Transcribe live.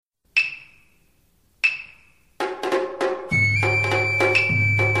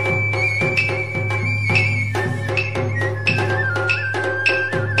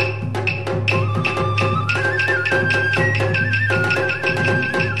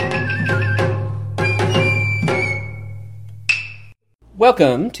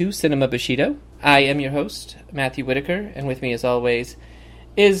Welcome to Cinema Bushido. I am your host, Matthew Whitaker, and with me as always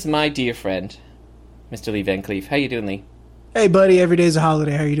is my dear friend, Mr. Lee Van Cleef. How you doing, Lee? Hey, buddy. Every day's a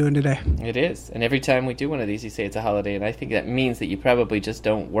holiday. How are you doing today? It is, and every time we do one of these, you say it's a holiday, and I think that means that you probably just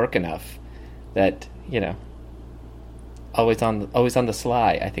don't work enough. That, always on the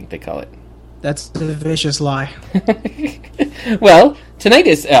sly, I think they call it. That's the vicious lie. Well, tonight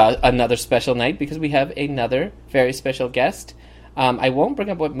is another special night because we have another very special guest. I won't bring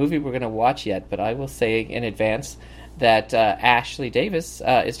up what movie we're going to watch yet, but I will say in advance that Ashley Davis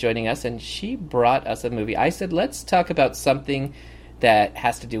is joining us, and she brought us a movie. I said, let's talk about something that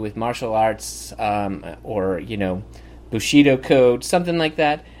has to do with martial arts or, Bushido code, something like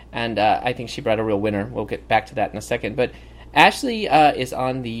that, and I think she brought a real winner. We'll get back to that in a second, but Ashley is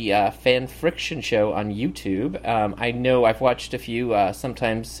on the Fan Friction show on YouTube. I know I've watched a few,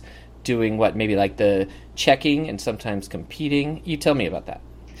 sometimes doing maybe like the checking and sometimes competing. You tell me about that.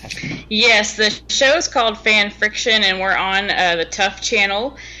 Yes, the show is called Fan Friction, and we're on the Tough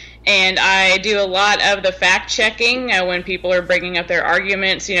channel. And I do a lot of the fact-checking when people are bringing up their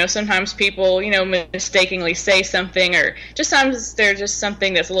arguments. Sometimes people, mistakenly say something, or just sometimes there's just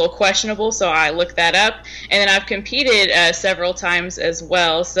something that's a little questionable, so I look that up. And then I've competed several times as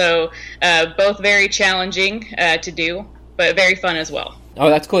well, so both very challenging to do, but very fun as well. Oh,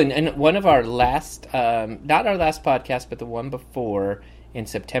 that's cool. And one of our last, not our last podcast, but the one before in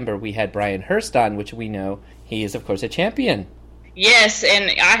September, we had Brian Hurst on, which we know he is, of course, a champion. Yes, and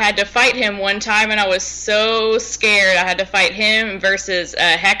I had to fight him one time, and I was so scared. I had to fight him versus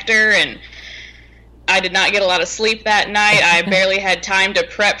Hector, and I did not get a lot of sleep that night. I barely had time to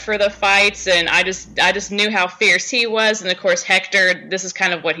prep for the fights, and I just knew how fierce he was. And, of course, Hector, this is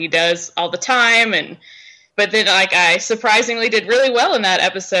kind of what he does all the time, But then, I surprisingly did really well in that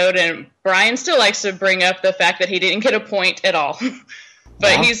episode, and Brian still likes to bring up the fact that he didn't get a point at all.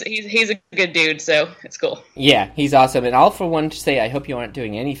 But wow. he's a good dude, so it's cool. Yeah, he's awesome. And I'll, for one, say I hope you aren't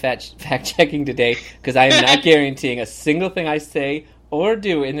doing any fact-checking today, because I am not guaranteeing a single thing I say or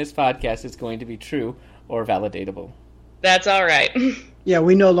do in this podcast is going to be true or validatable. That's all right. Yeah,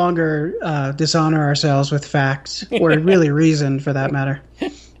 we no longer dishonor ourselves with facts, or really reason, for that matter.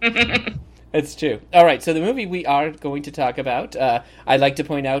 It's true. All right, so the movie we are going to talk about, I'd like to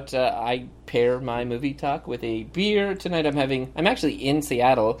point out I pair my movie talk with a beer. Tonight I'm actually in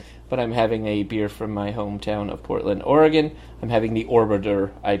Seattle, but I'm having a beer from my hometown of Portland, Oregon. I'm having the Orbiter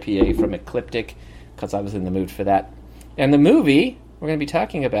IPA from Ecliptic, because I was in the mood for that. And the movie we're going to be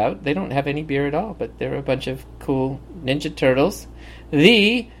talking about, they don't have any beer at all, but they're a bunch of cool Ninja Turtles.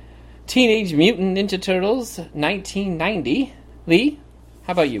 The Teenage Mutant Ninja Turtles, 1990. Lee?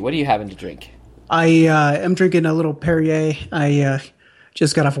 How about you? What are you having to drink? I am drinking a little Perrier. I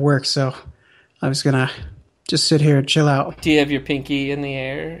just got off work, so I was going to just sit here and chill out. Do you have your pinky in the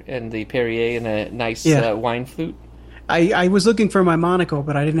air and the Perrier and a nice wine flute? I was looking for my monocle,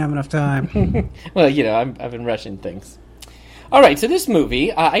 but I didn't have enough time. Well, I've been rushing things. All right, so this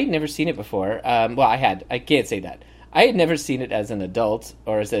movie, I had never seen it before. I can't say that. I had never seen it as an adult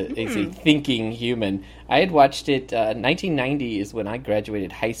or as a thinking human. I had watched it, 1990 is when I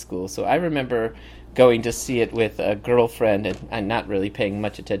graduated high school, so I remember going to see it with a girlfriend and not really paying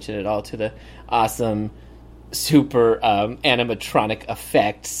much attention at all to the awesome, super animatronic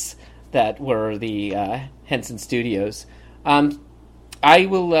effects that were the Henson Studios. I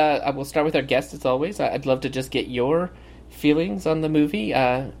will start with our guest as always. I'd love to just get your feelings on the movie.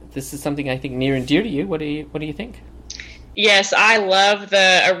 This is something I think near and dear to you. What do you think? Yes, I love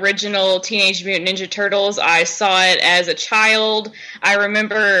the original Teenage Mutant Ninja Turtles. I saw it as a child. I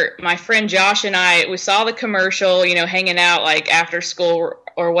remember my friend Josh and we saw the commercial, hanging out after school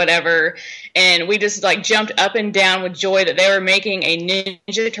or whatever, and we just jumped up and down with joy that they were making a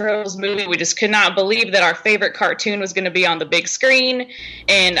Ninja Turtles movie. We just could not believe that our favorite cartoon was going to be on the big screen,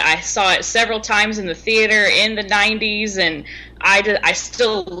 and I saw it several times in the theater in the 90s, and I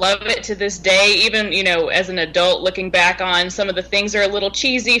still love it to this day, even, as an adult looking back on some of the things are a little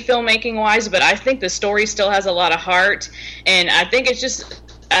cheesy filmmaking wise, but I think the story still has a lot of heart, and I think it's just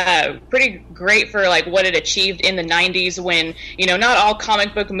pretty great for what it achieved in the 90s when, not all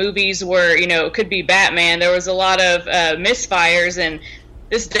comic book movies were, could be Batman. There was a lot of misfires, and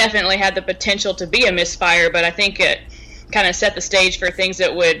this definitely had the potential to be a misfire, but I think it kind of set the stage for things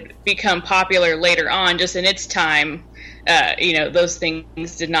that would become popular later on, just in its time. Those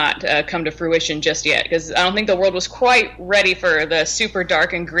things did not come to fruition just yet, because I don't think the world was quite ready for the super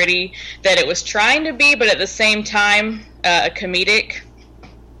dark and gritty that it was trying to be, but at the same time, comedic.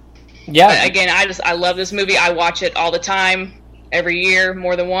 Yeah. But again, I love this movie. I watch it all the time. every year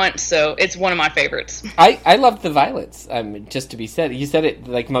more than once, so it's one of my favorites. I love the violence. Just to be said, you said it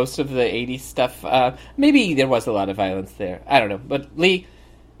like most of the '80s stuff. Maybe there was a lot of violence there. I don't know, but Lee,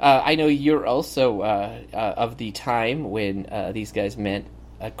 I know you're also of the time when these guys meant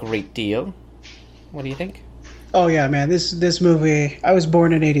a great deal. What do you think? Oh yeah, man! This movie. I was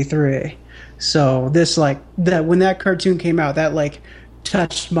born in '83, so this when that cartoon came out, that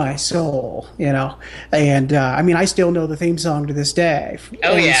touched my soul, And I still know the theme song to this day.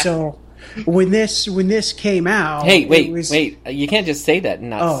 Oh and yeah. So when this came out, hey, wait! You can't just say that and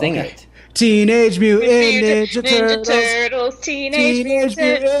not sing it. Teenage Mutant Ninja Turtles, Teenage Mutant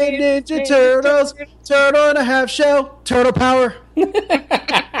Ninja Turtles, Turtle and a Half Shell, Turtle Power.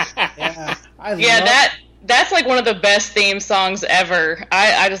 That's like one of the best theme songs ever.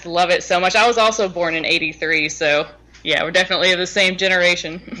 I just love it so much. I was also born in '83, so yeah, we're definitely of the same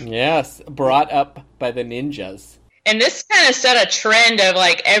generation. Yes, brought up by the ninjas. And this kind of set a trend of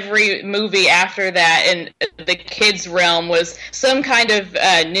every movie after that in the kids' realm was some kind of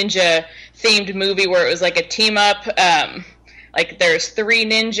ninja themed movie where it was a team up. There's Three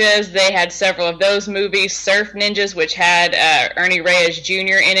Ninjas. They had several of those movies. Surf Ninjas, which had Ernie Reyes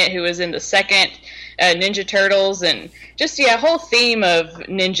Jr. in it, who was in the second Ninja Turtles, and just a whole theme of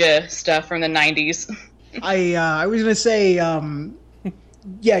ninja stuff from the '90s. I was gonna say,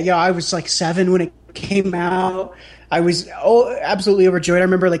 I was 7 when it came out. I was absolutely overjoyed. I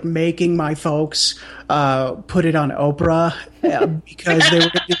remember making my folks put it on Oprah because they were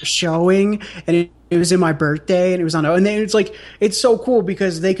going to do a showing, and it was in my birthday, and it was on. And it's so cool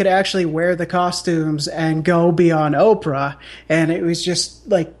because they could actually wear the costumes and go be on Oprah, and it was just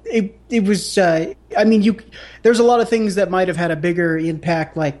it was. There's a lot of things that might have had a bigger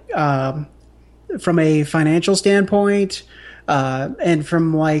impact, from a financial standpoint. And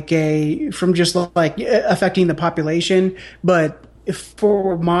from just affecting the population. But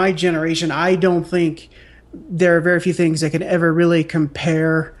for my generation, I don't think there are very few things that can ever really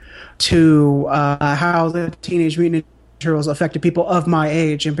compare to how the Teenage Mutant Ninja Turtles affected people of my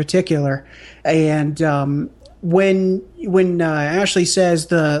age in particular. And when Ashley says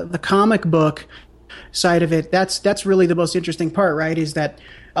the comic book side of it, that's really the most interesting part, right? Is that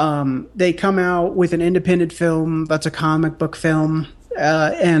they come out with an independent film that's a comic book film,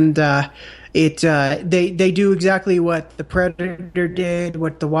 and they do exactly what the Predator did,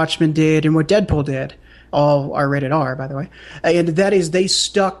 what the Watchmen did, and what Deadpool did. All are rated R, by the way. And that is, they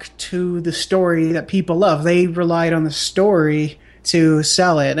stuck to the story that people love. They relied on the story to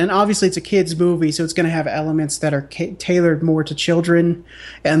sell it. And obviously it's a kid's movie, so it's going to have elements that are tailored more to children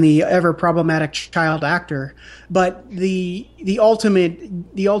and the ever problematic child actor. But the ultimate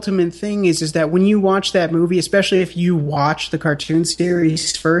thing is that when you watch that movie, especially if you watch the cartoon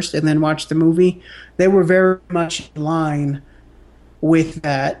series first and then watch the movie, they were very much in line with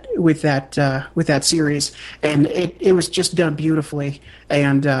that series, and it was just done beautifully.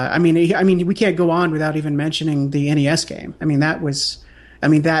 And we can't go on without even mentioning the NES game. That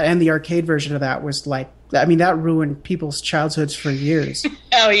and the arcade version of that was that ruined people's childhoods for years.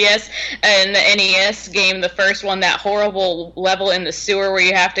 Oh yes, and the NES game, the first one, that horrible level in the sewer where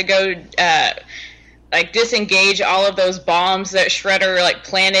you have to go disengage all of those bombs that Shredder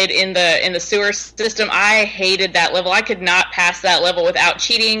planted in the sewer system. I hated that level. I could not pass that level without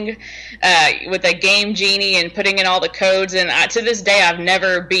cheating with a Game Genie and putting in all the codes. And to this day, I've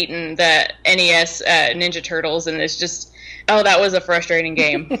never beaten the NES Ninja Turtles, and it's just, that was a frustrating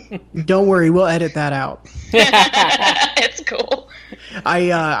game. Don't worry, we'll edit that out. It's cool.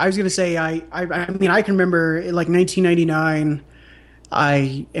 I was gonna say I can remember 1999.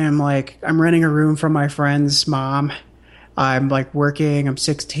 I'm renting a room from my friend's mom. I'm working. I'm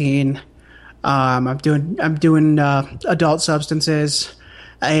 16. I'm doing adult substances,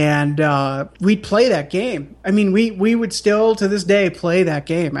 and we'd play that game. We would still to this day play that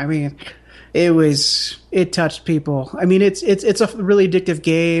game. It touched people. It's a really addictive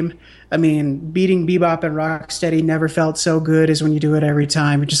game. Beating Bebop and Rocksteady never felt so good as when you do it every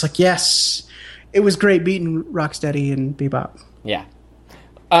time. You're just yes, it was great beating Rocksteady and Bebop. Yeah.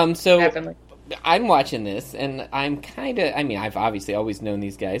 So Definitely. I'm watching this, and I'm kind of, I've obviously always known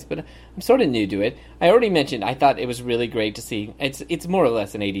these guys, but I'm sort of new to it. I already mentioned I thought it was really great to see. It's more or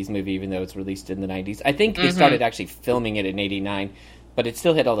less an 80s movie, even though it's released in the 90s. I think they started actually filming it in 89, but it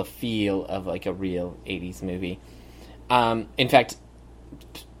still had all the feel of a real 80s movie. In fact,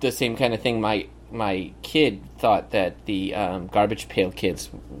 the same kind of thing my kid thought that the Garbage Pail Kids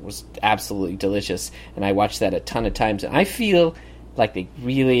was absolutely delicious, and I watched that a ton of times, and I feel they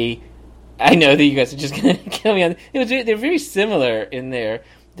really, I know that you guys are just going to kill me on it. They're very similar in the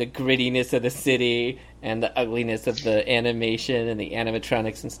grittiness of the city and the ugliness of the animation and the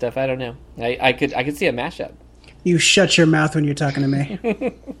animatronics and stuff. I don't know. I could see a mashup. You shut your mouth when you're talking to me.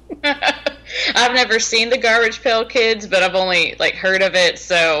 I've never seen the Garbage Pail Kids, but I've only heard of it,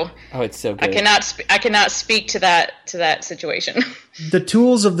 so it's so good. I cannot speak to that situation. The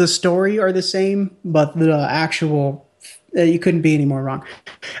tools of the story are the same, but the actual you couldn't be any more wrong.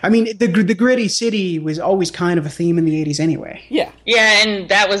 I mean, the gritty city was always kind of a theme in the 80s anyway. Yeah, and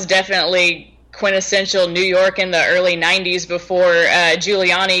that was definitely quintessential New York in the early 90s before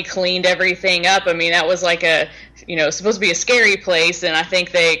Giuliani cleaned everything up. I mean, that was like supposed to be a scary place, and I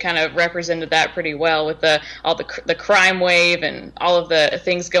think they kind of represented that pretty well with all the crime wave and all of the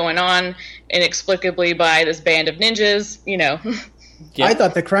things going on inexplicably by this band of ninjas, Yeah. I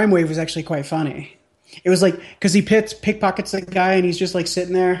thought the crime wave was actually quite funny. It was like, because he pickpockets the guy and he's just like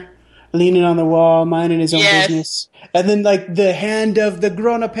sitting there leaning on the wall, minding his own business. And then like the hand of the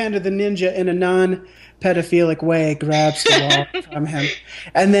grown-up hand of the ninja in a non-pedophilic way grabs the wall from him.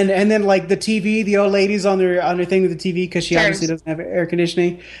 And then like the TV, the old lady's on her thing with the TV because she obviously doesn't have air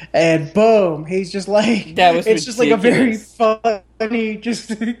conditioning. And boom, he's just like, that was it's ridiculous. Just like a very funny,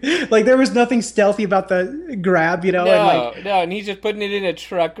 just like there was nothing stealthy about the grab, No, and and he's just putting it in a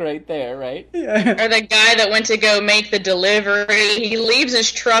truck right there, right? Or the guy that went to go make the delivery, he leaves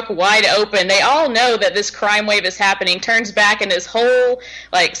his truck wide open. They all know that this crime wave is happening, turns back, and his whole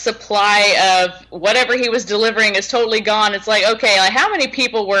supply of whatever he was delivering is totally gone. It's like, okay, how many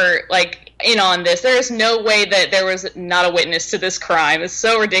people were in on this? There is no way that there was not a witness to this crime. It's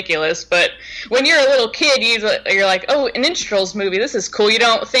so ridiculous. But when you're a little kid, you're like, oh, an Ninja Turtles movie, this is cool. You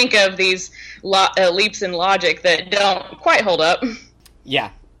don't think of these leaps in logic that don't quite hold up.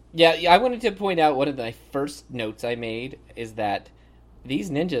 Yeah, I wanted to point out one of my first notes I made is that these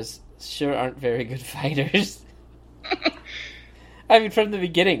ninjas sure aren't very good fighters. I mean, from the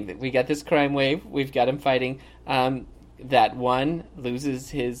beginning, we got this crime wave. We've got him fighting. That one loses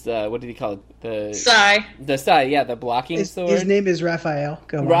his, what did he call it? The Sai. The Sai, yeah, the blocking sword. His name is Raphael.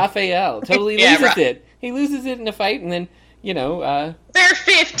 Go on. Raphael totally loses it. He loses it in a fight, and then, they're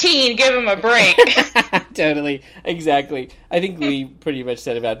 15, give them a break. Totally, exactly. I think we pretty much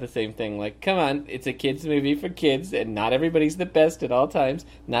said about the same thing. Like, come on, it's a kids' movie for kids, and not everybody's the best at all times.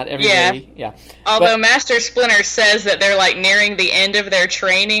 Not everybody, yeah. Although Master Splinter says that they're nearing the end of their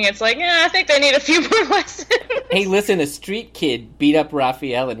training, it's like, I think they need a few more lessons. Hey, listen, a street kid beat up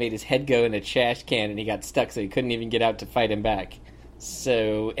Raphael and made his head go in a trash can, and he got stuck, so he couldn't even get out to fight him back.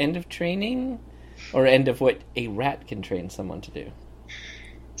 So, end of training? Or end of what a rat can train someone to do?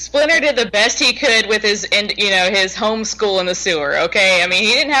 Splinter did the best he could with his homeschool in the sewer, okay? I mean,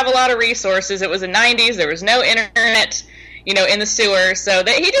 he didn't have a lot of resources. It was the 90s. There was no internet, in the sewer. So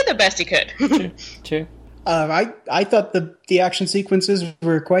he did the best he could. True. I thought the action sequences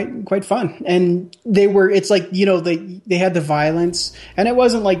were quite fun, and it's like they had the violence, and it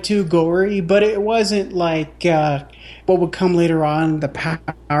wasn't too gory, but it wasn't like what would come later on, the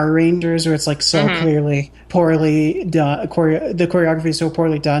Power Rangers, where it's so clearly poorly done. The choreography is so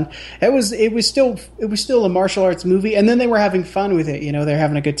poorly done. It was still a martial arts movie, and then they were having fun with it. They're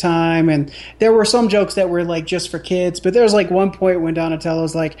having a good time, and there were some jokes that were just for kids. But there was one point when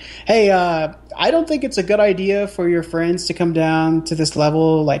Donatello's like, "Hey, I don't think it's a good idea for your friends to come down to this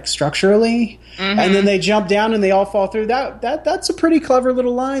level structurally." And then they jump down and they all fall through. That's a pretty clever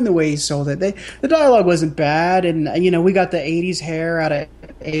little line the way he sold it. The dialogue wasn't bad, and we got the 80s hair out of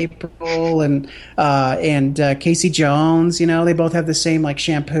April and Casey Jones. They both have the same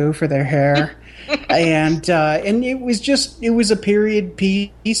shampoo for their hair. and it was a period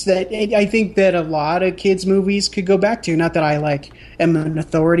piece that I think that a lot of kids movies could go back to. Not that I am an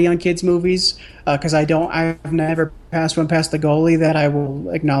authority on kids movies, because I've never passed one past the goalie that I will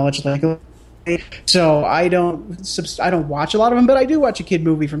acknowledge legally. So I don't watch a lot of them, but I do watch a kid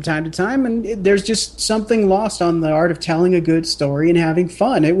movie from time to time, and there's just something lost on the art of telling a good story and having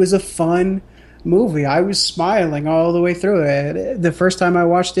fun. It was a fun movie. I was smiling all the way through it the first time I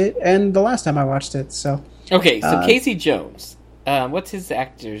watched it and the last time I watched it. So Casey Jones, what's his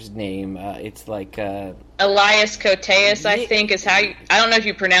actor's name? It's Elias Koteas, I think is how I don't know if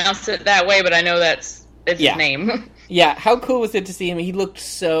you pronounce it that way, but I know it's his name. Yeah, how cool was it to see him? He looked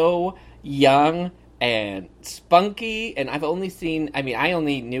so young and spunky, and I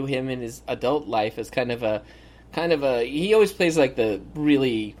only knew him in his adult life as kind of a he always plays the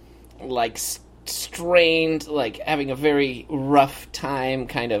really strained, having a very rough time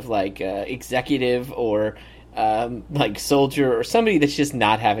kind of executive or soldier or somebody that's just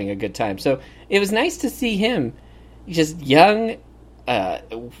not having a good time. So it was nice to see him just young,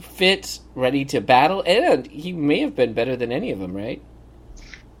 fit, ready to battle, and he may have been better than any of them, right?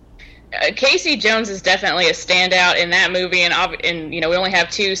 Casey Jones is definitely a standout in that movie, and we only have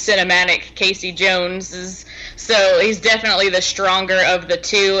two cinematic Casey Joneses, so he's definitely the stronger of the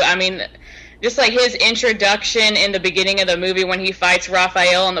two. I mean, just like his introduction in the beginning of the movie when he fights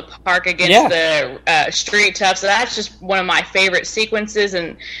Raphael in the park against the street toughs, that's just one of my favorite sequences,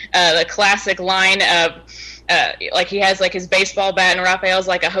 and the classic line of like he has like his baseball bat and Raphael's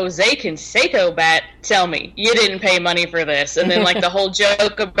like, a Jose Canseco bat, tell me you didn't pay money for this. And then like the whole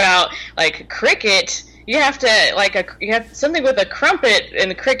joke about like cricket, you have to you have something with a crumpet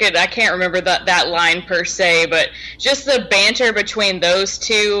and the cricket. I can't remember that line per se, but just the banter between those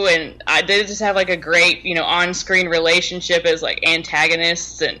two, and they just have like a great on-screen relationship as like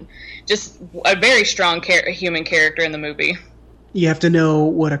antagonists, and just a very strong human character in the movie. You have to know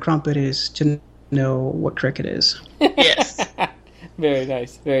what a crumpet is to know what cricket is. Yes. Very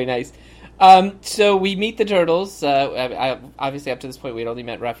nice, very nice. So we meet the turtles. Obviously, up to this point, we had only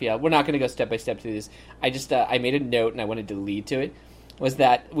met Raphael. We're not going to go step by step through this. I just I made a note, and I wanted to lead to it, was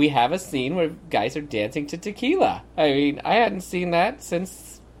that we have a scene where guys are dancing to Tequila. I mean, I hadn't seen that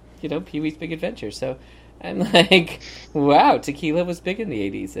since, Pee-wee's Big Adventure. So I'm like, wow, Tequila was big in the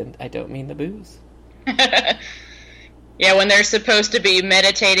 80s, and I don't mean the booze. Yeah, when they're supposed to be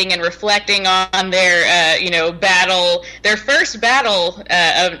meditating and reflecting on their, battle, their first battle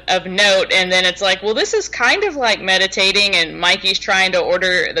of note, and then it's like, well, this is kind of like meditating, and Mikey's trying to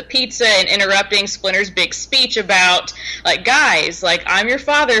order the pizza and interrupting Splinter's big speech about, like, guys, like, I'm your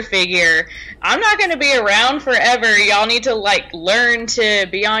father figure. I'm not going to be around forever. Y'all need to, like, learn to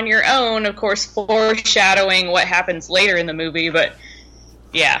be on your own, of course, foreshadowing what happens later in the movie, but,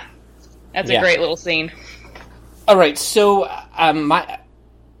 yeah, that's a great little scene. All right, so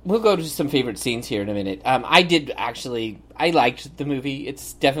we'll go to some favorite scenes here in a minute. I liked the movie.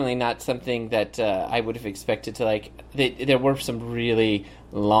 It's definitely not something that I would have expected to like. There were some really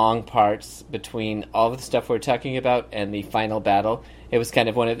long parts between all of the stuff we're talking about and the final battle. It was kind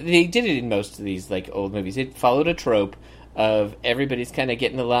of they did it in most of these like old movies. It followed a trope of everybody's kind of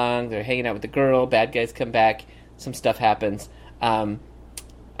getting along. They're hanging out with the girl. Bad guys come back. Some stuff happens. I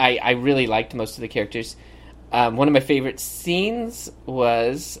really liked most of the characters. One of my favorite scenes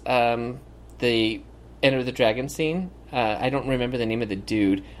was the Enter the Dragon scene. I don't remember the name of the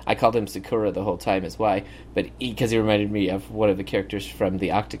dude. I called him Sakura the whole time as why, but because he reminded me of one of the characters from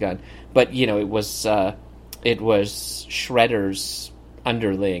the Octagon. But it was Shredder's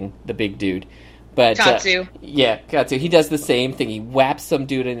underling, the big dude. But Katsu. Katsu. He does the same thing. He whaps some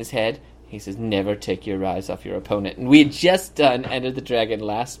dude in his head. He says, "Never take your eyes off your opponent." And we had just done Enter the Dragon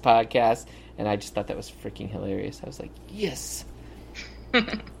last podcast. And I just thought that was freaking hilarious. I was like, yes.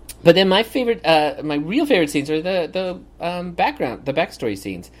 But then my real favorite scenes are the backstory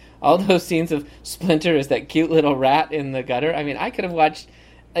scenes. All those scenes of Splinter as that cute little rat in the gutter. I mean, I could have watched.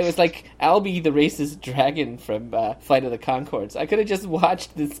 It was like Albie the racist dragon from Flight of the Conchords. I could have just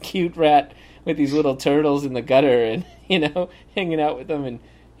watched this cute rat with these little turtles in the gutter, and hanging out with them, and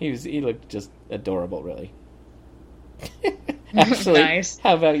he looked just adorable, really. Actually, nice.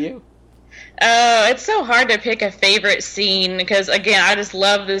 How about you? It's so hard to pick a favorite scene because, again, I just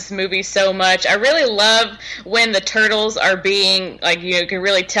love this movie so much. I really love when the turtles are being, like, you can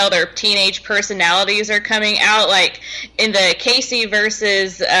really tell their teenage personalities are coming out. Like, in the Casey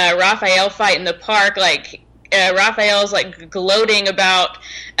versus Raphael fight in the park, like, Raphael's, like, gloating about,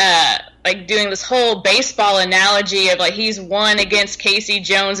 like, doing this whole baseball analogy of, like, he's won against Casey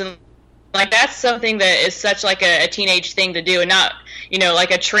Jones, and, like, that's something that is such, like, a teenage thing to do, and not,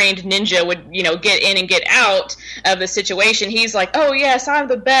 like a trained ninja would, get in and get out of the situation. He's like, oh, yes, I'm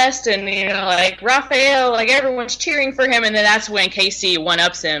the best, and, like, Raphael, like, everyone's cheering for him, and then that's when Casey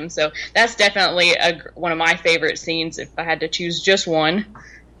one-ups him, so that's definitely one of my favorite scenes if I had to choose just one.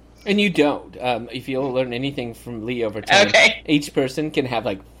 And you don't. If you'll learn anything from Lee over time, okay. Each person can have,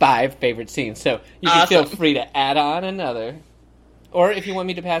 like, 5 favorite scenes, so you can feel free to add on another. Or if you want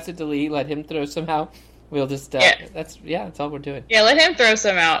me to pass it to Lee, let him throw somehow. We'll just, that's all we're doing. Yeah, let him throw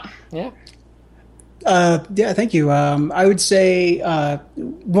some out. Yeah. Thank you. I would say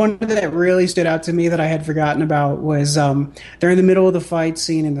one that really stood out to me that I had forgotten about was they're in the middle of the fight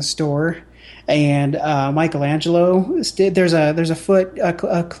scene in the store, and Michelangelo, there's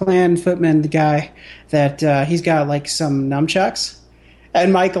a clan footman guy that he's got like some nunchucks.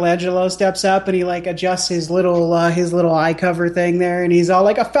 And Michelangelo steps up and he like adjusts his little eye cover thing there, and he's all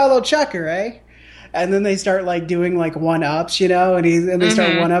like, a fellow chucker, eh? And then they start like doing like one-ups, and they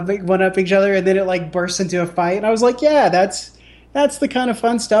start one-up each other, and then it like bursts into a fight. And I was like, yeah, that's the kind of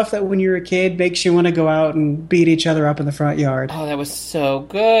fun stuff that when you're a kid makes you want to go out and beat each other up in the front yard. Oh, that was so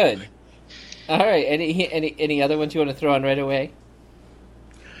good. All right, any other ones you want to throw on right away?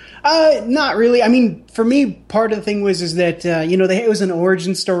 Not really. I mean, for me, part of the thing was is that it was an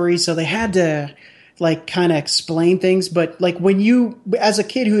origin story, so they had to like kind of explain things. But like when you, as a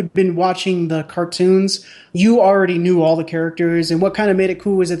kid who had been watching the cartoons, you already knew all the characters, and what kind of made it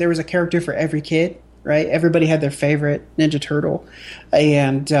cool was that there was a character for every kid. Right, everybody had their favorite Ninja Turtle,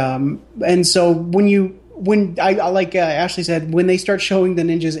 and so when I like Ashley said, when they start showing the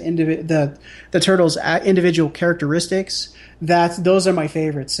ninjas the turtles' individual characteristics, those are my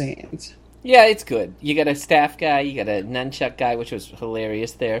favorite scenes. Yeah, it's good. You got a staff guy, you got a nunchuck guy, which was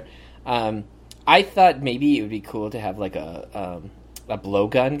hilarious there. I thought maybe it would be cool to have like a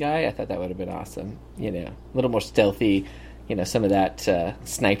blowgun guy. I thought that would have been awesome. A little more stealthy. Some of that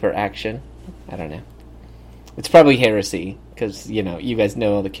sniper action. I don't know. It's probably heresy because you guys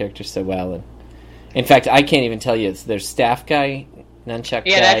know all the characters so well, and in fact, I can't even tell you. It's their staff guy, nunchuck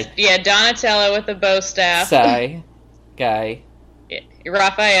guy. Donatello with the bow staff. Sai guy.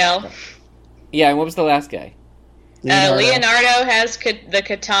 Raphael. Yeah, and what was the last guy? Leonardo has the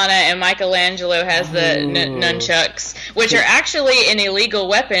katana, and Michelangelo has the nunchucks, which are actually an illegal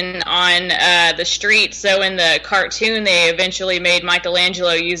weapon on the street. So in the cartoon, they eventually made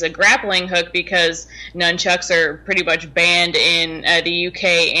Michelangelo use a grappling hook because nunchucks are pretty much banned in the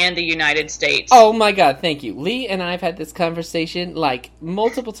UK and the United States. Oh my God, thank you. Lee and I have had this conversation like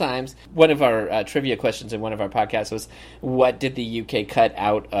multiple times. One of our trivia questions in one of our podcasts was, what did the UK cut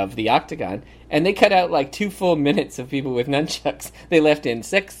out of the Octagon? And they cut out like 2 full minutes of people with nunchucks. They left in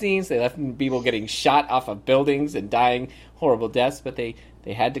sex scenes. They left in people getting shot off of buildings and dying horrible deaths. But they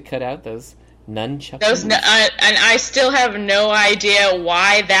had to cut out those nunchucks. And I still have no idea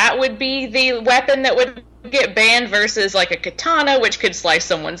why that would be the weapon that would get banned versus like a katana, which could slice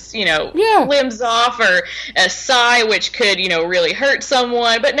someone's limbs off, or a sai, which could really hurt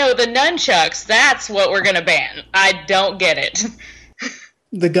someone. But no, the nunchucks, that's what we're gonna ban. I don't get it.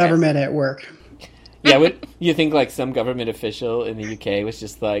 The government at work. Yeah, you think like some government official in the UK was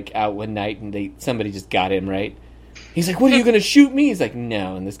just like out one night and somebody just got him, right? He's like, "What, are you going to shoot me?" He's like,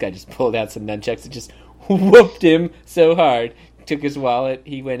 "No." And this guy just pulled out some nunchucks and just whooped him so hard. Took his wallet.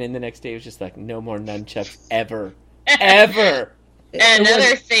 He went in the next day. He was just like, "No more nunchucks ever. Ever."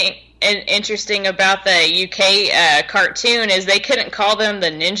 Another thing interesting about the UK cartoon is they couldn't call them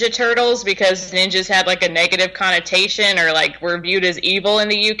the Ninja Turtles because ninjas had like a negative connotation, or like were viewed as evil in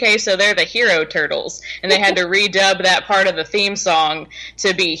the UK, so they're the Hero Turtles, and they had to redub that part of the theme song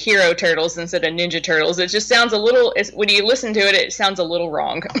to be Hero Turtles instead of Ninja Turtles. It just sounds a little, when you listen to it, it sounds a little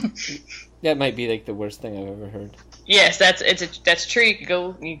wrong. That might be like the worst thing I've ever heard. Yes, that's true.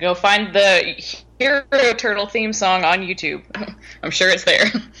 You go find the Hero Turtle theme song on YouTube. I'm sure it's there.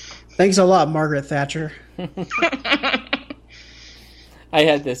 Thanks a lot, Margaret Thatcher. I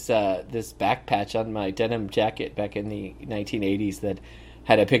had this back patch on my denim jacket back in the 1980s that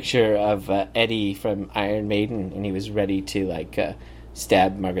had a picture of Eddie from Iron Maiden, and he was ready to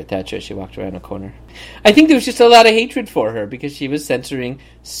stab Margaret Thatcher as she walked around a corner. I think there was just a lot of hatred for her because she was censoring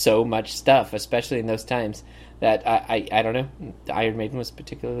so much stuff, especially in those times, that I don't know, Iron Maiden was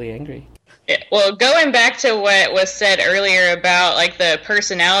particularly angry. Well, going back to what was said earlier about like the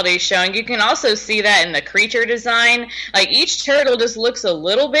personality showing, you can also see that in the creature design. Like each turtle just looks a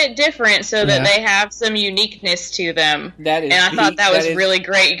little bit different, so that they have some uniqueness to them. And I thought that was really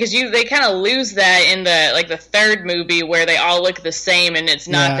great because they kind of lose that in the third movie where they all look the same and it's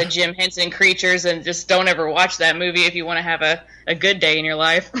not the Jim Henson creatures. And just don't ever watch that movie if you want to have a good day in your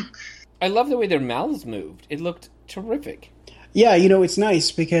life. I love the way their mouths moved. It looked terrific. Yeah, it's nice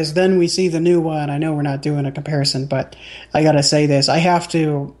because then we see the new one. I know we're not doing a comparison, but I gotta say this. I have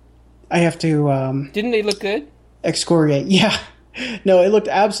to. Didn't they look good? Excoriate. Yeah. No, it looked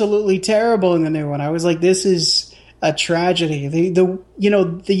absolutely terrible in the new one. I was like, this is a tragedy.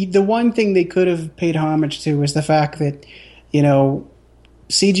 The one thing they could have paid homage to was the fact that,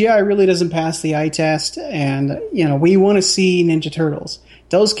 CGI really doesn't pass the eye test, and, we want to see Ninja Turtles.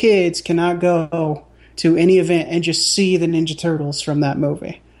 Those kids cannot go to any event and just see the Ninja Turtles from that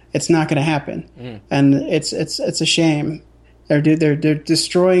movie. It's not going to happen, and it's a shame. They're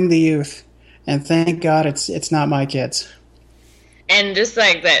destroying the youth, and thank God it's not my kids. And just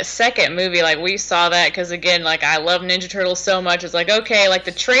like that second movie, like we saw that because again, like I love Ninja Turtles so much. It's like okay, like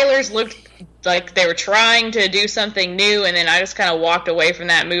the trailers looked like they were trying to do something new, and then I just kind of walked away from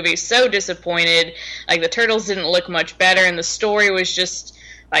that movie so disappointed. Like the Turtles didn't look much better, and the story was just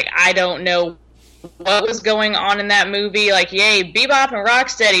like I don't know what was going on in that movie. Like, yay, Bebop and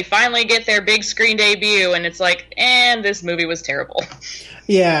Rocksteady finally get their big screen debut, and it's like, and this movie was terrible.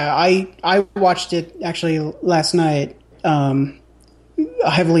 Yeah, I watched it actually last night,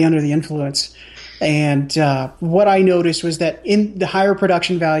 heavily under the influence, And what I noticed was that in the higher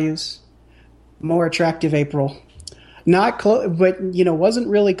production values, more attractive April. Not close, but wasn't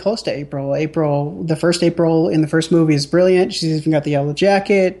really close to April. The first April in the first movie is brilliant. She's even got the yellow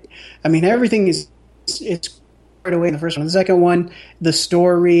jacket. I mean, everything it's right away in the first one. The second one, the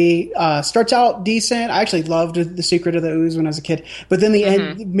story starts out decent. I actually loved The Secret of the Ooze when I was a kid, but then the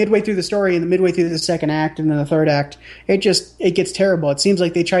end, midway through the story, and the midway through the second act, and then the third act, it gets terrible. It seems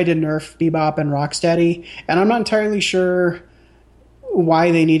like they tried to nerf Bebop and Rocksteady, and I'm not entirely sure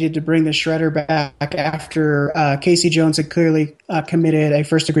why they needed to bring the Shredder back after Casey Jones had clearly committed a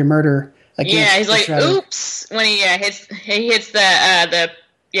first-degree murder. Yeah, he's like, Shredder. Oops, when he hits the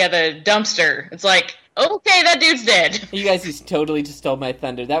dumpster. It's like, okay, that dude's dead. You guys just totally just stole my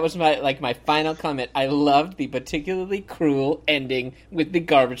thunder. That was my final comment. I loved the particularly cruel ending with the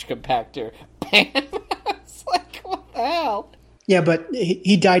garbage compactor. It's like, what the hell? Yeah, but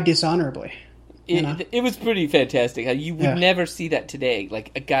he died dishonorably. It was pretty fantastic. You would never see that today.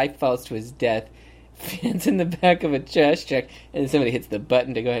 Like, a guy falls to his death, fans in the back of a trash truck, and then somebody hits the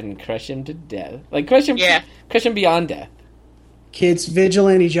button to go ahead and crush him to death. Like, crush him beyond death. Kids,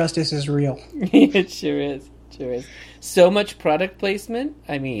 vigilante justice is real. It sure is. So much product placement.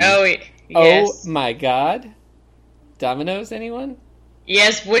 I mean, yes. Oh my God. Domino's, anyone?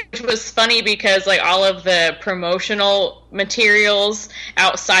 Yes, which was funny because like all of the promotional materials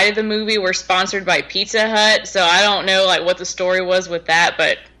outside of the movie were sponsored by Pizza Hut. So I don't know like what the story was with that,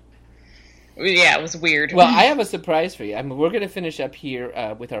 but yeah, it was weird. Well, I have a surprise for you. I mean, we're going to finish up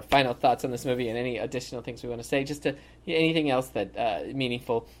here with our final thoughts on this movie and any additional things we want to say, just anything else that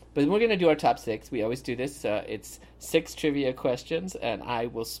meaningful. But we're going to do our top 6. We always do this. It's 6 trivia questions, and I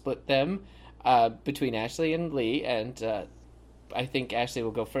will split them between Ashley and Lee, and I think Ashley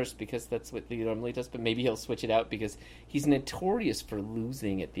will go first because that's what Lee normally does, but maybe he'll switch it out because he's notorious for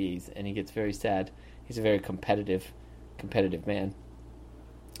losing at these, and he gets very sad. He's a very competitive man.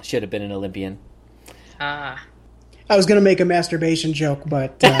 Should have been an Olympian. I was going to make a masturbation joke,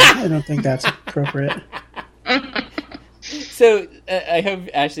 but I don't think that's appropriate. So I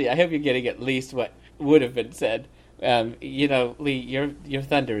hope you're getting at least what would have been said. Lee, your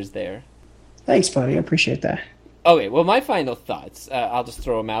thunder is there. Thanks, buddy. I appreciate that. Okay, well, my final thoughts, I'll just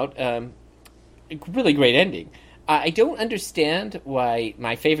throw them out. Really great ending. I don't understand why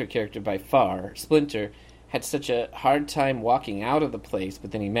my favorite character by far, Splinter, had such a hard time walking out of the place, but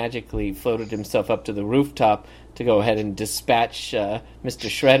then he magically floated himself up to the rooftop to go ahead and dispatch Mr.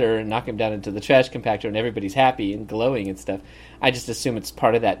 Shredder and knock him down into the trash compactor, and everybody's happy and glowing and stuff. I just assume it's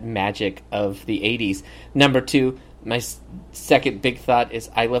part of that magic of the 80s. Number 2, my second big thought is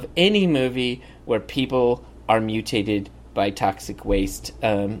I love any movie where people are mutated by toxic waste.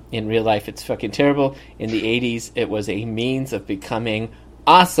 In real life, it's fucking terrible. In the 80s, it was a means of becoming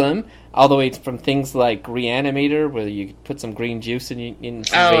awesome, all the way from things like Reanimator, where you put some green juice in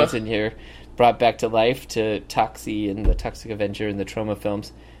some veins and you're brought back to life, to Toxie and the Toxic Avenger and the Trauma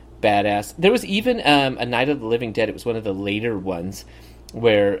films. Badass. There was even a Night of the Living Dead. It was one of the later ones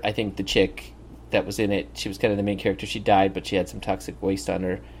where I think the chick that was in it, she was kind of the main character. She died, but she had some toxic waste on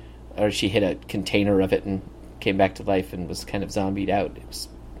her, or she hit a container of it and came back to life and was kind of zombied out.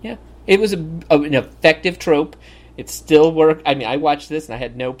 It was an effective trope. It still worked. I mean, I watched this and I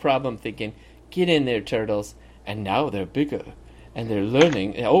had no problem thinking, get in there, turtles. And now they're bigger and they're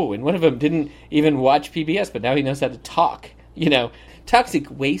learning. Oh, and one of them didn't even watch PBS, but now he knows how to talk. Toxic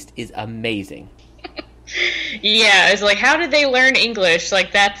waste is amazing. Yeah, it's like, how did they learn English?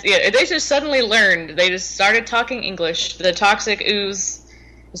 Like, they just suddenly learned. They just started talking English. The toxic ooze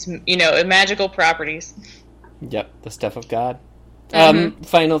is, magical properties. Yep, the stuff of God.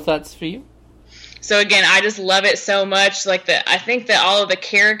 Final thoughts for you? So again, I just love it so much. I think that all of the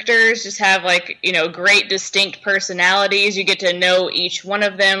characters just have great distinct personalities. You get to know each one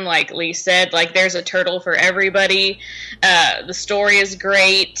of them. Like Lee said, there's a turtle for everybody. The story is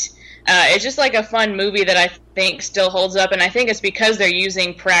great. It's just like a fun movie that I think still holds up, and I think it's because they're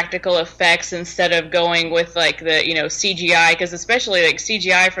using practical effects instead of going with the CGI, because especially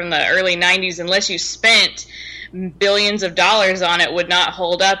CGI from the early 90s, unless you spent billions of dollars on it, would not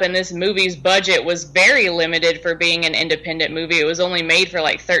hold up, and this movie's budget was very limited for being an independent movie. It was only made for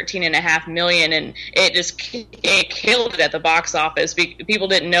 $13.5 million, and it killed it at the box office. People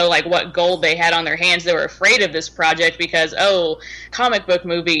didn't know what gold they had on their hands. They were afraid of this project because comic book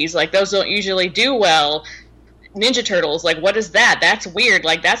movies those don't usually do well. Ninja Turtles, what is that? That's weird.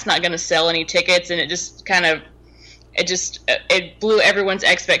 That's not going to sell any tickets, and it just kind of it blew everyone's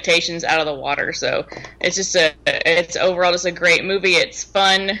expectations out of the water. So it's overall just a great movie. It's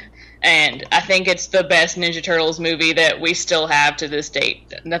fun, and I think it's the best Ninja Turtles movie that we still have to this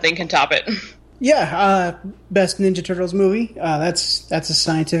date. Nothing can top it. Best Ninja Turtles movie. That's a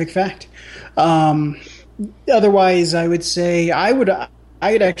scientific fact. Um, Otherwise, I would say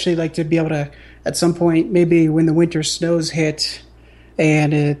I'd actually like to be able to at some point, maybe when the winter snows hit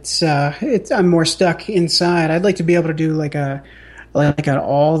and it's I'm more stuck inside. I'd like to be able to do like an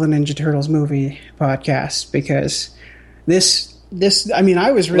all the Ninja Turtles movie podcast because this I mean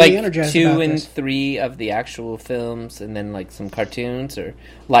I was really like energized two about and this. three of the actual films, and then like some cartoons, or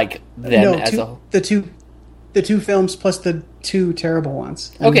like them as a whole. The two films plus the two terrible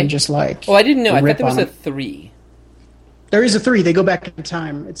ones. And Okay. then just like Oh, I didn't know. I rip thought there was on a them. 3. There is a 3. They go back in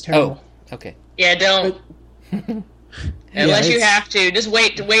time. It's terrible. Oh, okay. Yeah, don't. Unless you it's- have to, just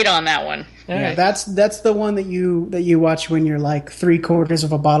wait on that one. All Yeah, right. that's the one that you watch when you're like 3/4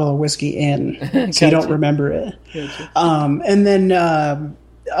 of a bottle of whiskey in, so you Gotcha. don't remember it. And then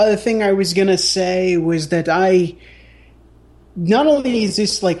other thing I was gonna say was that I not only is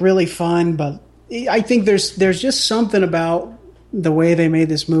this like really fun, but I think there's just something about the way they made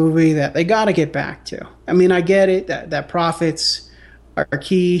this movie that they got to get back to. I mean, I get it that profits are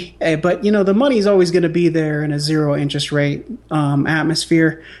key, but you know the money's always going to be there in a zero interest rate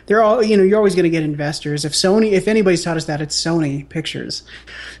atmosphere. They're all you're always going to get investors. If anybody's taught us that, it's Sony Pictures.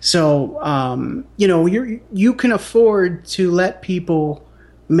 So you can afford to let people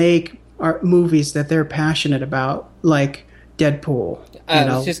make movies that they're passionate about, like Deadpool. I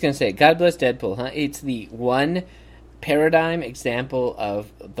was just going to say, God bless Deadpool, huh? It's the one paradigm example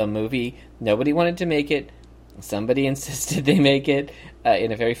of the movie. Nobody wanted to make it. Somebody insisted they make it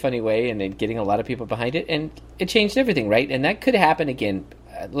in a very funny way, and then getting a lot of people behind it, and it changed everything, right? And that could happen again.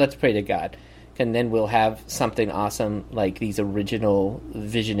 Let's pray to God. And then we'll have something awesome like these original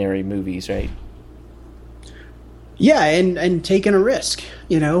visionary movies, right? Yeah, and taking a risk,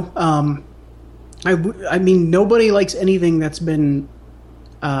 I mean, nobody likes anything that's been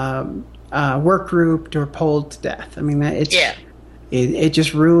work grouped or pulled to death. I mean, it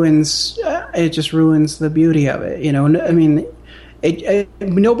just ruins the beauty of it. I mean,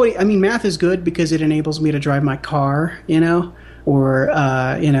 nobody. I mean, math is good because it enables me to drive my car, or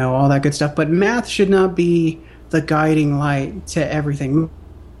all that good stuff. But math should not be the guiding light to everything.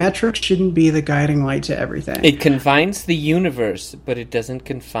 Metrics shouldn't be the guiding light to everything. It confines the universe, but it doesn't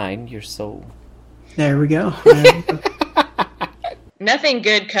confine your soul. There we go. Nothing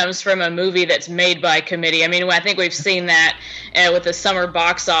good comes from a movie that's made by committee. I mean, I think we've seen that with the summer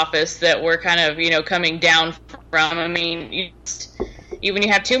box office that we're kind of, coming down from. I mean, when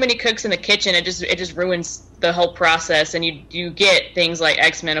you have too many cooks in the kitchen, it just ruins the whole process, and you get things like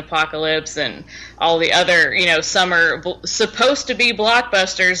X-Men Apocalypse and all the other, summer supposed to be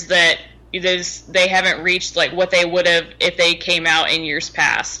blockbusters that they haven't reached like what they would have if they came out in years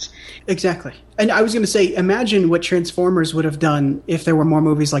past. Exactly. And I was going to say, imagine what Transformers would have done if there were more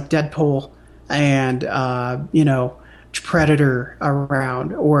movies like Deadpool and, Predator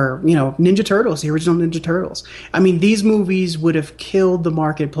around, or, Ninja Turtles, the original Ninja Turtles. I mean, these movies would have killed the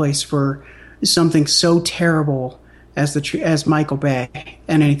marketplace for something so terrible as Michael Bay,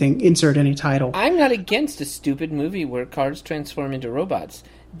 and insert any title. I'm not against a stupid movie where cars transform into robots.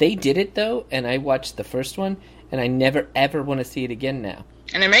 They did it, though, and I watched the first one, and I never, ever want to see it again now.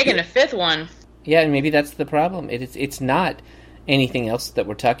 And they're making a 5th one. Yeah, and maybe that's the problem. It's not anything else that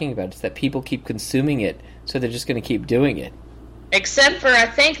we're talking about. It's that people keep consuming it, so they're just going to keep doing it. Except for, I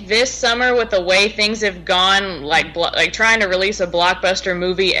think, this summer with the way things have gone, like trying to release a blockbuster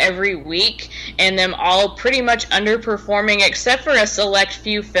movie every week, and them all pretty much underperforming, except for a select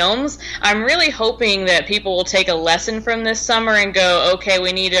few films. I'm really hoping that people will take a lesson from this summer and go, okay,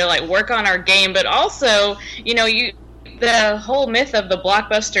 we need to work on our game, but also, the whole myth of the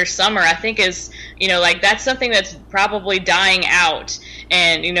blockbuster summer, I think, is, that's something that's probably dying out.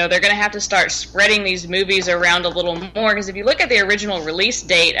 And, they're going to have to start spreading these movies around a little more. Because if you look at the original release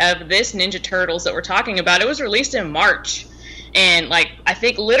date of this Ninja Turtles that we're talking about, it was released in March. And, I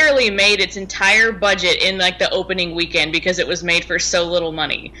think literally made its entire budget in, the opening weekend because it was made for so little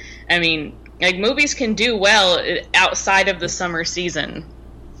money. I mean, movies can do well outside of the summer season.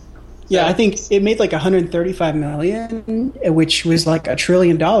 Yeah, I think it made $135 million, which was $1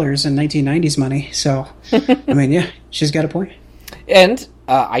 trillion in 1990s money. So, I mean, yeah, she's got a point. And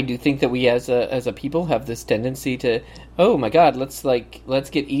I do think that we as a people have this tendency to, oh my God, let's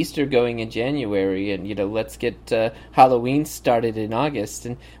get Easter going in January, and let's get Halloween started in August,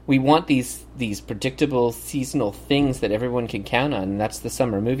 and we want these predictable seasonal things that everyone can count on, and that's the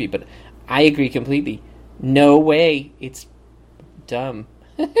summer movie. But I agree completely. No way, it's dumb.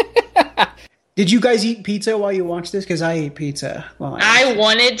 Did you guys eat pizza while you watched this? Because I ate pizza while I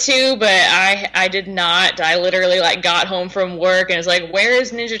wanted to, but I did not. I literally like got home from work and was like, "Where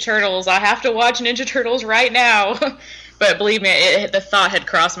is Ninja Turtles? I have to watch Ninja Turtles right now." But believe me, the thought had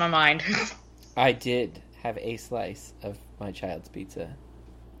crossed my mind. I did have a slice of my child's pizza.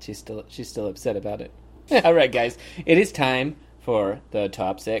 She's still upset about it. All right, guys, it is time for the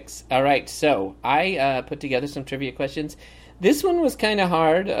top 6. All right, so I put together some trivia questions. This one was kind of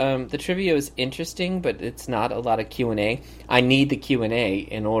hard. The trivia was interesting, but it's not a lot of Q&A. I need the Q&A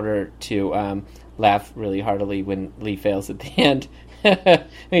in order to laugh really heartily when Lee fails at the end.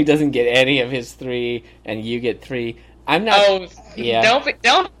 He doesn't get any of his 3, and you get 3. I'm not... Oh, yeah. Don't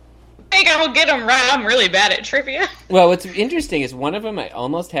think I will get them right. I'm really bad at trivia. Well, what's interesting is one of them I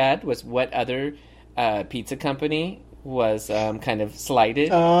almost had was what other pizza company was kind of slighted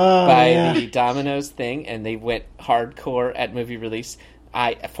by the Domino's thing, and they went hardcore at movie release.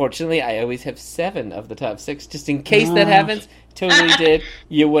 Fortunately, I always have 7 of the top 6, just in case that happens. Totally did.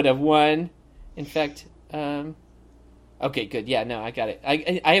 You would have won. In fact, okay, good. Yeah, no, I got it.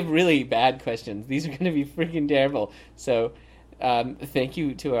 I have really bad questions. These are going to be freaking terrible. So, thank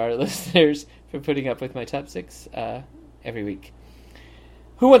you to our listeners for putting up with my top 6 every week.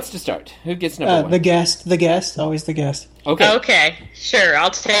 Who wants to start? Who gets number 1? The guest, always the guest. Okay, sure. I'll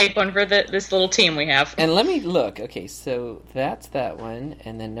take one for this little team we have. And let me look. Okay, so that's that one,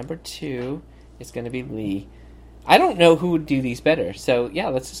 and then number 2 is going to be Lee. I don't know who would do these better, so yeah,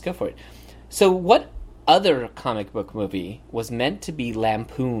 let's just go for it. So what other comic book movie was meant to be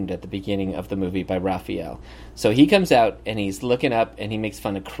lampooned at the beginning of the movie by Raphael? So he comes out, and he's looking up, and he makes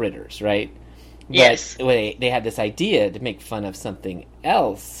fun of critters, right? Yes. But they had this idea to make fun of something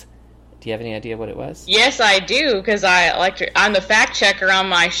else. Do you have any idea what it was? Yes, I do, because I'm the fact checker on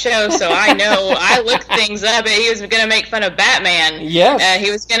my show, so I know I looked things up, and he was going to make fun of Batman. Yes.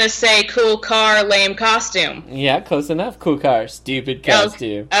 He was going to say cool car, lame costume. Yeah, close enough. Cool car, stupid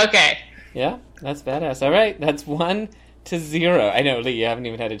costume. Okay. Yeah, that's badass. All right, that's 1-0. I know, Lee, you haven't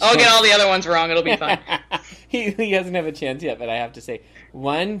even had a chance. I'll get all the other ones wrong. It'll be fun. He doesn't have a chance yet, but I have to say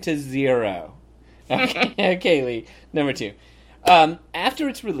 1-0. Okay, Lee. Number 2. After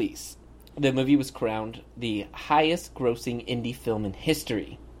its release, the movie was crowned the highest-grossing indie film in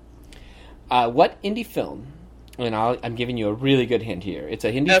history. What indie film? And I'm giving you a really good hint here. It's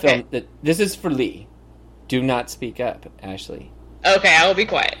a indie film that... This is for Lee. Do not speak up, Ashley. Okay, I will be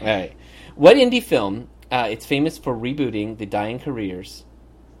quiet. All right. What indie film, it's famous for rebooting the dying careers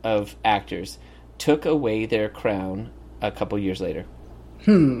of actors, took away their crown a couple years later?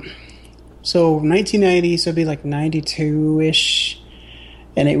 So 1990, so it'd be like 92-ish,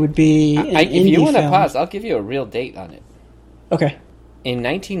 and it would be an if indie you want to film. pause, I'll give you a real date on it. Okay. In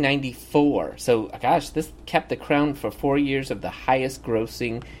 1994. So, gosh, this kept the crown for 4 years of the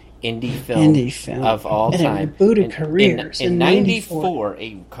highest-grossing indie film of all time. And it rebooted careers. In 94,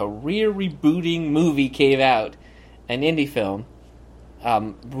 a career rebooting movie came out, an indie film,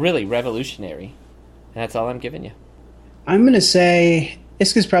 really revolutionary. And that's all I'm giving you. I'm going to say...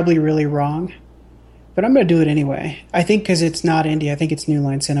 This is probably really wrong, but I'm going to do it anyway. I think because it's not indie. I think it's New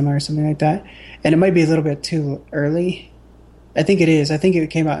Line Cinema or something like that. And it might be a little bit too early. I think it is. I think it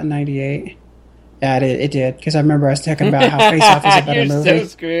came out in 98. Yeah, it did. Because I remember I was talking about how Face Off is a better movie. You're so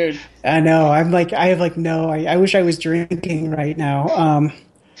screwed. I know. I wish I was drinking right now.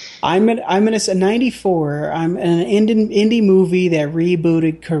 I'm gonna say 94. I'm an indie movie that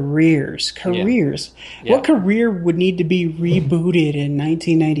rebooted careers. Yeah. What career would need to be rebooted in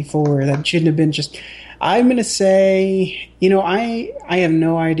 1994 that shouldn't have been just? I'm gonna say, I have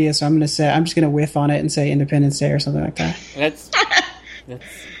no idea, so I'm just gonna whiff on it and say Independence Day or something like that. That's. Do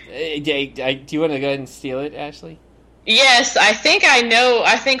you want to go ahead and steal it, Ashley? Yes, I think I know.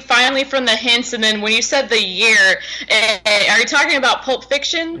 I think finally from the hints, and then when you said the year, are you talking about Pulp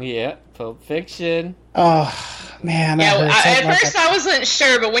Fiction? Yeah, Pulp Fiction. Oh, man. At first I wasn't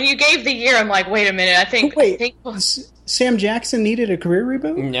sure, but when you gave the year, I'm like, wait a minute. I think Sam Jackson needed a career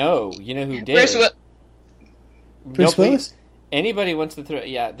reboot? No, you know who did? Bruce Willis? Anybody wants to throw...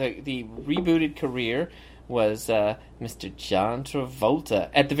 Yeah, the rebooted career was Mr. John Travolta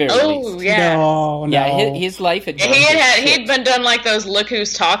at the very least. Oh, yeah. No. Yeah, his life had gone he'd been done like those Look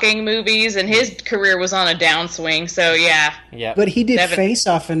Who's Talking movies, and his career was on a downswing, so yeah. Yeah. But he did Face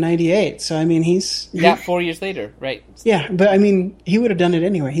Off in 98, so I mean, Yeah, 4 years later, right. Yeah, but I mean, he would have done it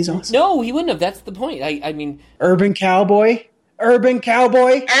anyway. He's awesome. No, he wouldn't have. That's the point. I mean... Urban Cowboy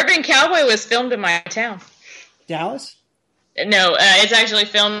was filmed in my town. Dallas? No, it's actually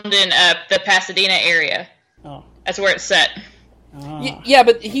filmed in the Pasadena area. Oh. That's where it's set. Yeah,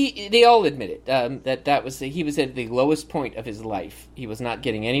 but they all admit it. He was at the lowest point of his life. He was not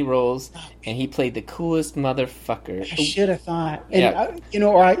getting any roles, and he played the coolest motherfucker. I should have thought. And,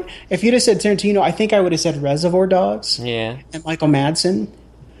 if you'd have said Tarantino, I think I would have said Reservoir Dogs. Yeah. And Michael Madsen.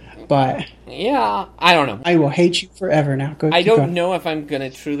 But yeah, I don't know. I will hate you forever now. I don't know if I'm going to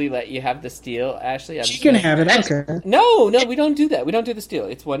truly let you have the steal, Ashley. She can have it. I don't care. No, we don't do that. We don't do the steal.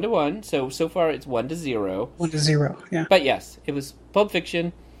 It's 1-1. So far it's 1-0. 1-0. Yeah. But yes, it was Pulp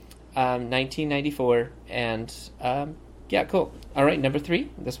Fiction, 1994, and yeah, cool. All right, number 3.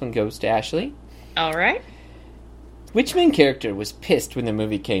 This one goes to Ashley. All right. Which main character was pissed when the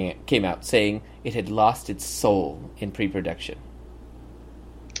movie came out, saying it had lost its soul in pre-production?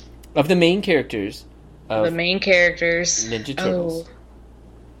 Of the main characters. Ninja Turtles.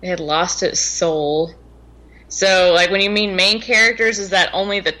 It had lost its soul. So, like, when you mean main characters, is that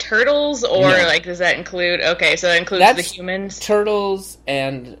only the turtles? Or, like, does that include... Okay, so that includes the humans? Turtles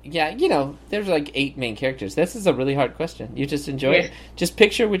and... Yeah, there's, like, 8 main characters. This is a really hard question. You just enjoy it. Just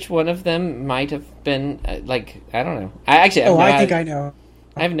picture which one of them might have been, I don't know. I think I know.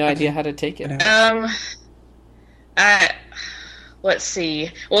 I have no idea how to take it. Let's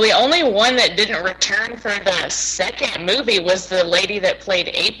see. Well, the only one that didn't return for the second movie was the lady that played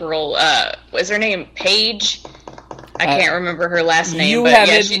April. Was her name Paige? I can't remember her last name. You have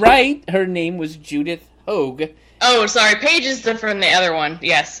it right. Her name was Judith Hogue. Oh, sorry. Paige is from the other one.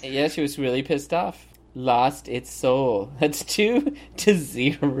 Yes. Yeah, she was really pissed off. Lost its soul. That's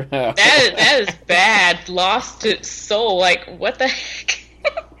 2-0. That is bad. Lost its soul. Like, what the heck?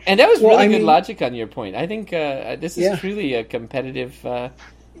 And that was good logic on your point. I think this is truly a competitive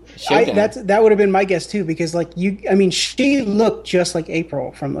showdown. That would have been my guess too, because she looked just like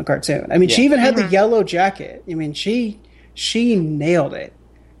April from the cartoon. I mean, she even had the yellow jacket. I mean, she nailed it.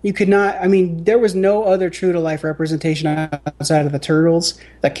 You could not. I mean, there was no other true to life representation outside of the Turtles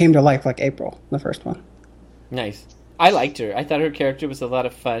that came to life like April, the first one. Nice. I liked her. I thought her character was a lot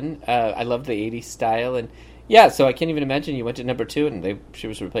of fun. I love the 80s style and. Yeah, so I can't even imagine you went to number 2 and she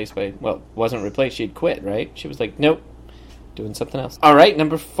was replaced by... Well, wasn't replaced. She had quit, right? She was like, nope, doing something else. All right,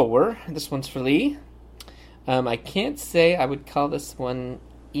 number 4. This one's for Lee. I can't say I would call this one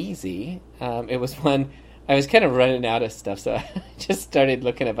easy. It was one... I was kind of running out of stuff, so I just started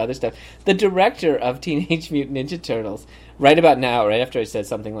looking up other stuff. The director of Teenage Mutant Ninja Turtles, right about now, right after I said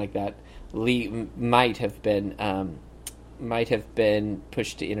something like that, Lee might have been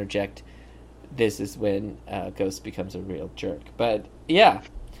pushed to interject... This is when Ghost becomes a real jerk. But, yeah.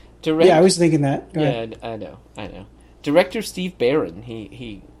 I was thinking that. Yeah, I know. Director Steve Barron,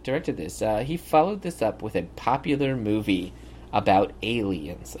 he directed this. He followed this up with a popular movie about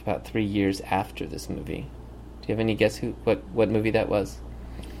aliens about 3 years after this movie. Do you have any guess what movie that was?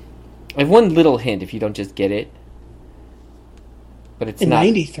 I have one little hint if you don't just get it. But it's not...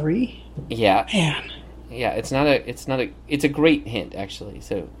 In 93? Yeah. Man. Yeah, it's a great hint, actually,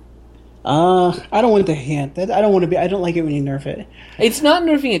 so... I don't want the hint. I don't like it when you nerf it. It's not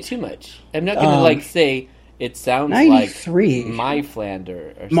nerfing it too much. I'm not going to say it sounds 93. Like My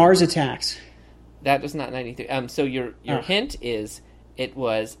Flander or Mars Attacks. That was not 93. So your hint is it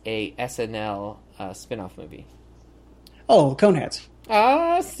was a SNL spin-off movie. Oh, Coneheads.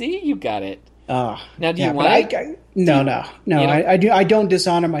 See, you got it. Now do you want No. I don't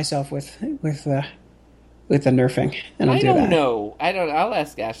dishonor myself with the nerfing. I don't know. I'll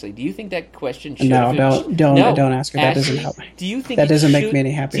ask Ashley. Do you think that question should have... don't ask her. That doesn't help me. Do you think that doesn't make me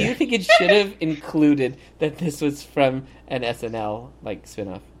any happier? Do you think it should have included that this was from an SNL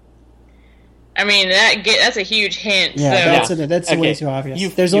spinoff? I mean, that's a huge hint. Yeah, so. That's way too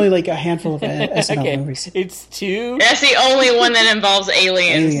obvious. There's only a handful of SNL movies. It's 2. That's the only one that involves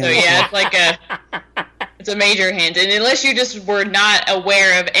aliens. So yeah, it's it's a major hint. And unless you just were not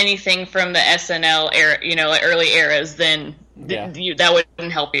aware of anything from the SNL era, early eras, then that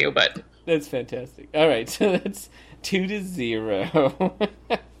wouldn't help you. But that's fantastic. All right, so that's 2-0.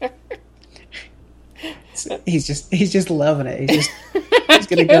 He's just loving it. He's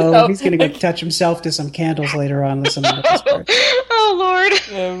gonna go touch himself to some candles later on. Listen to this part. Oh Lord!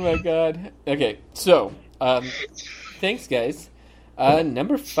 Oh my God. Okay, so thanks guys.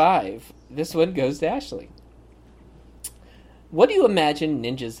 Number 5. This one goes to Ashley. What do you imagine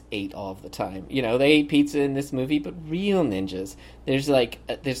ninjas ate all the time? They ate pizza in this movie, but real ninjas. There's a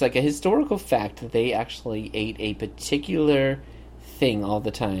historical fact that they actually ate a particular thing all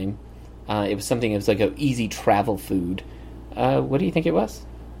the time. It was an easy travel food. What do you think it was?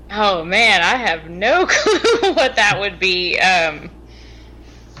 Oh man, I have no clue what that would be.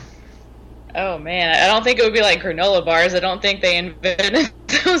 Oh man, I don't think it would be like granola bars. I don't think they invented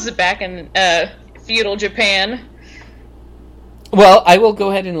those back in feudal Japan. Well, I will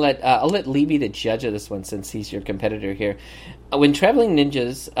go ahead and I'll let Lee be the judge of this one since he's your competitor here. When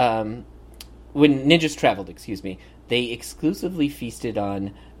ninjas traveled, they exclusively feasted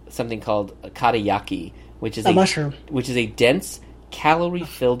on something called katayaki, which is a mushroom, which is a dense,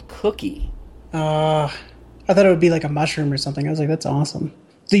 calorie-filled cookie. I thought it would be like a mushroom or something. I was like, that's awesome.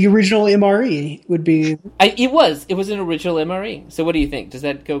 The original MRE would be... It was an original MRE. So what do you think? Does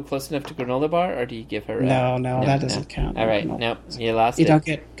that go close enough to granola bar, or do you give her... No, that doesn't count. All right, no, you lost You don't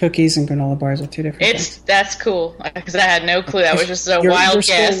get cookies and granola bars are two different things. That's cool, because I had no clue. That was just a wild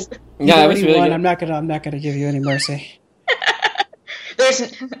guess. No, it was really good. I'm not gonna give you any mercy.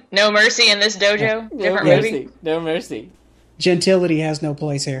 There's no mercy in this dojo? No mercy. Gentility has no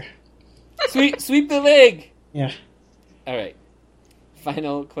place here. Sweep the leg! Yeah. All right.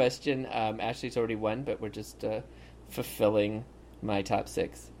 Final question. Ashley's already won, but we're just fulfilling my top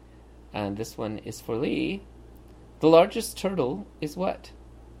 6. And this one is for Lee. The largest turtle is what?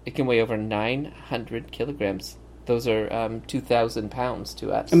 It can weigh over 900 kilograms. Those are 2,000 pounds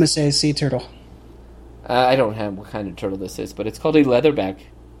to us. I'm going to say sea turtle. I don't have what kind of turtle this is, but it's called a leatherback.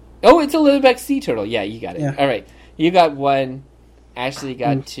 Oh, it's a leatherback sea turtle. Yeah, you got it. Yeah. All right. You got 1. Ashley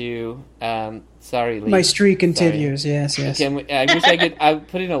got 2. Sorry, Lee. My streak continues. Sorry. Yes. I wish I could. I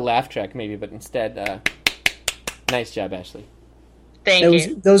put in a laugh track maybe, but instead, nice job, Ashley. Thank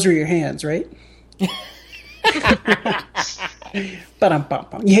you. Those are your hands, right? You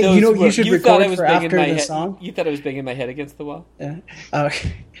should record for after the song. You thought I was banging my head against the wall? Yeah.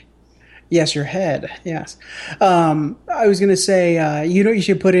 Yes, your head. Yes. I was going to say, you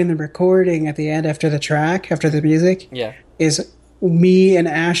should put in the recording at the end after the track, after the music. Yeah. Is me and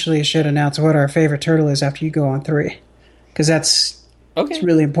Ashley should announce what our favorite turtle is after you go on 3. Because it's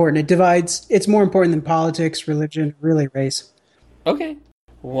really important. It divides. It's more important than politics, religion, really race. Okay.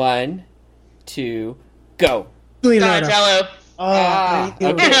 1, 2, go. Leonardo.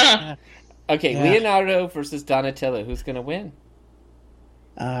 Donatello. Okay, yeah. Leonardo versus Donatello. Who's going to win?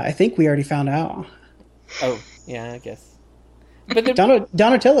 I think we already found out. Oh, yeah, I guess. But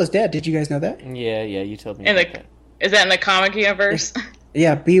Donatello's dead. Did you guys know that? Yeah, you told me. Is that in the comic universe?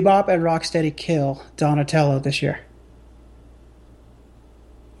 Yeah, Bebop and Rocksteady kill Donatello this year.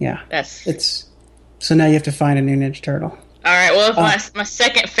 Yeah. So now you have to find a new Ninja Turtle. All right, well, my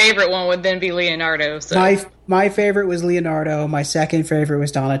second favorite one would then be Leonardo. So. My favorite was Leonardo. My second favorite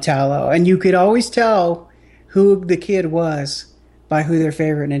was Donatello. And you could always tell who the kid was by who their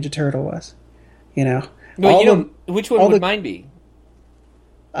favorite Ninja Turtle was. Well, which one would mine be?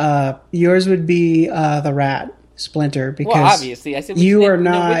 Yours would be the rat, Splinter, because obviously. I said you are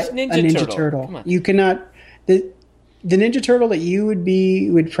not a Ninja Turtle. You cannot... The Ninja Turtle that you would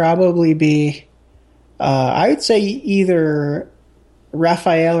be would probably be... I would say either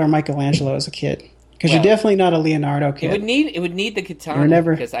Raphael or Michelangelo as a kid, because you're definitely not a Leonardo kid. It would need the katana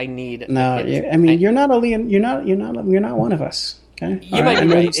because I need. No, you're not a Leon. You're not one of us. Okay, you might be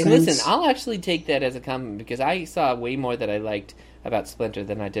right. And listen, I'll actually take that as a compliment because I saw way more that I liked about Splinter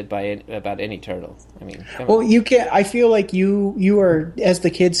than I did about any turtle. I mean, you can't. I feel like you are, as the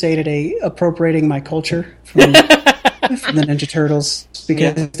kids say today, appropriating my culture from the Ninja Turtles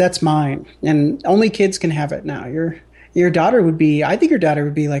because that's mine, and only kids can have it now. Your daughter would be. I think your daughter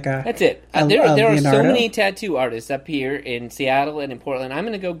would be like a. That's it. There are so many tattoo artists up here in Seattle and in Portland. I'm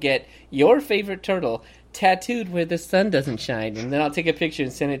going to go get your favorite turtle tattooed where the sun doesn't shine, and then I'll take a picture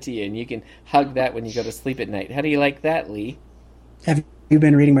and send it to you, and you can hug that when you go to sleep at night. How do you like that, Lee? Have you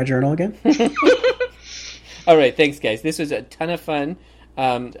been reading my journal again? All right, thanks, guys. This was a ton of fun.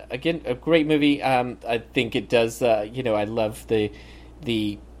 Again, a great movie. I think it does. I love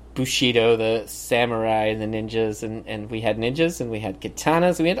the Bushido, the samurai, and the ninjas, and we had ninjas, and we had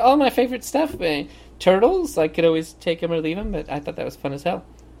katanas, and we had all my favorite stuff. Turtles, I could always take them or leave them, but I thought that was fun as hell.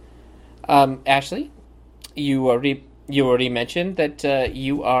 Ashley, you already mentioned that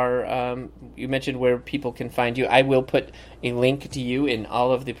you are. You mentioned where people can find you. I will put a link to you in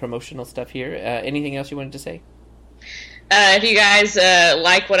all of the promotional stuff here. Anything else you wanted to say? If you guys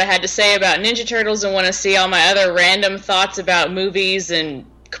like what I had to say about Ninja Turtles and want to see all my other random thoughts about movies and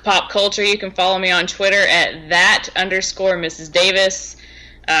pop culture, you can follow me on Twitter at _Mrs. Davis.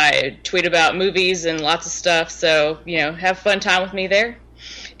 I tweet about movies and lots of stuff, so have fun time with me there.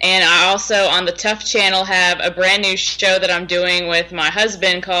 And I also, on the Tough channel, have a brand new show that I'm doing with my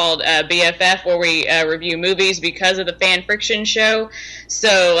husband called BFF, where we review movies because of the Fan Friction show.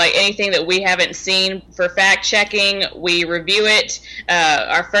 So, like, anything that we haven't seen for fact-checking, we review it.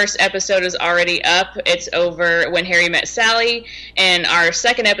 Our first episode is already up. It's over When Harry Met Sally. And our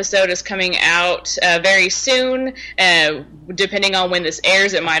second episode is coming out very soon. Depending on when this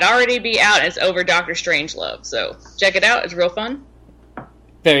airs, it might already be out. It's over Dr. Strangelove. So, check it out. It's real fun.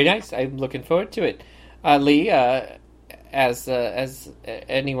 Very nice. I'm looking forward to it. Lee, as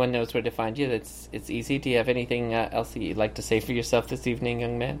anyone knows where to find you, it's easy. Do you have anything else that you'd like to say for yourself this evening,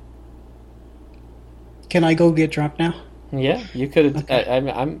 young man? Can I go get drunk now? Yeah, you could.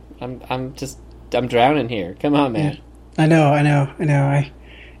 Okay. I'm drowning here. Come on, man. Yeah. I know.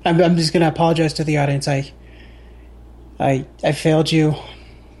 I'm just gonna apologize to the audience. I failed you.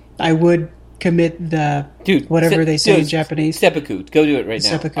 I would commit the whatever they say in Japanese. Seppuku. Go do it right now.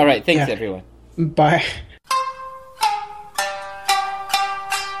 Seppuku. All right. Thanks, everyone. Bye.